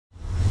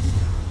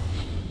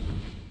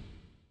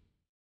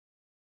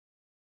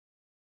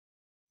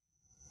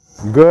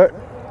Good.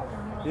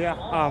 Yeah.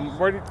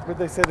 Where did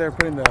they say they're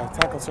putting the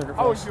tackle circuit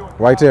for?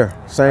 Right there.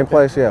 Same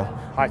place, yeah.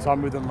 All right, so I'll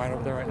move them right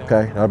over there right now.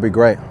 Okay, that'll be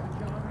great.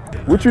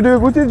 What you did?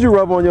 What did you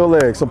rub on your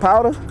legs? Some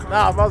powder?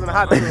 Nah, I wasn't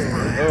hot.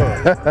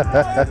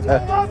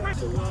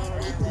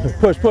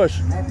 Push,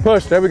 push,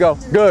 push. There we go.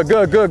 Good,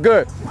 good, good,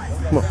 good.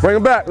 Come on, bring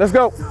them back. Let's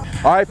go.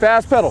 All right,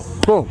 fast pedal.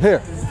 Boom,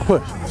 here.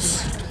 Push.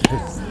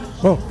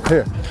 Boom,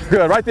 here.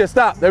 Good, right there.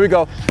 Stop. There we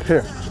go.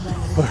 Here.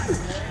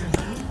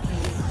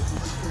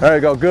 There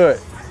you go. Good.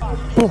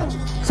 Boom.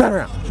 Side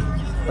around.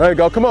 There you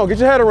go. Come on, get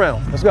your head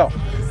around. Let's go.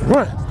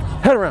 Run.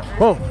 Head around.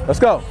 Boom. Let's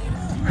go.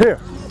 Here.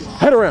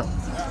 Head around.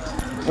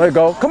 There you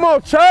go. Come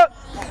on, Chuck.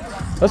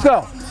 Let's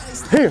go.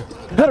 Here.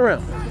 Head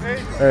around.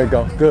 There you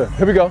go. Good.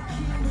 Here we go.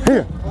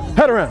 Here.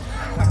 Head around.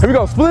 Here we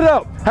go. Split it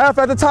up. Half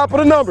at the top of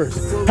the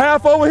numbers.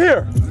 Half over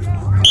here.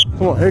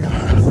 Come on. Here you go.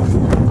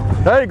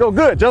 There you go.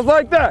 Good. Just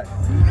like that.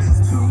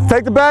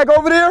 Take the bag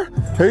over there.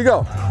 Here you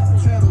go.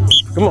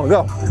 Come on.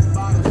 Go.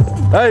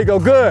 There you go.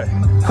 Good.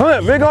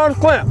 Clamp. Big arms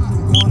clamp.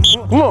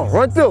 Come on.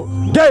 Run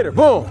through. Gator.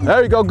 Boom.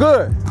 There you go.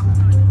 Good.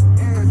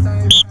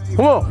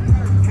 Come on.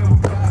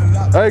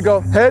 There you go.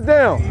 Head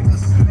down.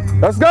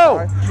 Let's go.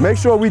 Right. Make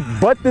sure we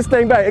butt this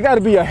thing back. It got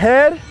to be your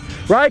head,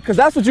 right? Because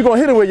that's what you're going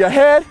to hit it with. Your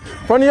head,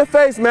 front of your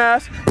face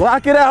mask.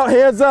 Lock it out,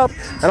 hands up.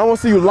 And I want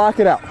to see you lock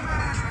it out.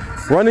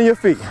 Running your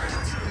feet.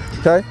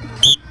 Okay?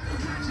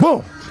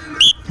 Boom.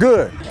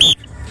 Good.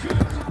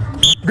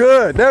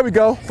 Good. There we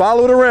go.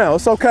 Follow it around.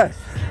 It's okay.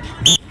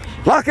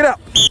 Lock it out.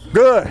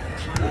 Good.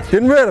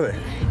 Getting rid of it.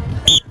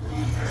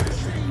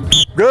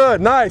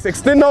 Good. Nice.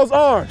 Extend those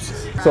arms.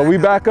 So we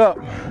back up.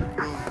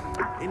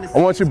 I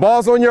want your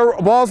balls on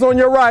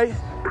your right.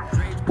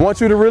 I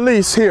want you to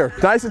release here,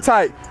 nice and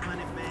tight.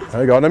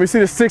 There you go. Let me see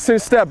the 6-inch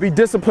step. Be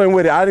disciplined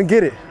with it. I didn't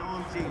get it.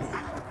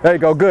 There you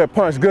go. Good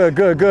punch. Good,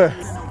 good, good.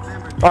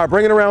 All right,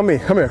 bring it around me.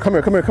 Come here, come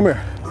here, come here, come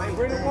here.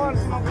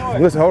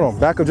 Listen, hold on.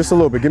 Back up just a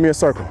little bit. Give me a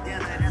circle.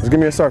 Just give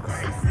me a circle.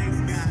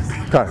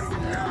 Okay.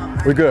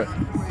 We're good.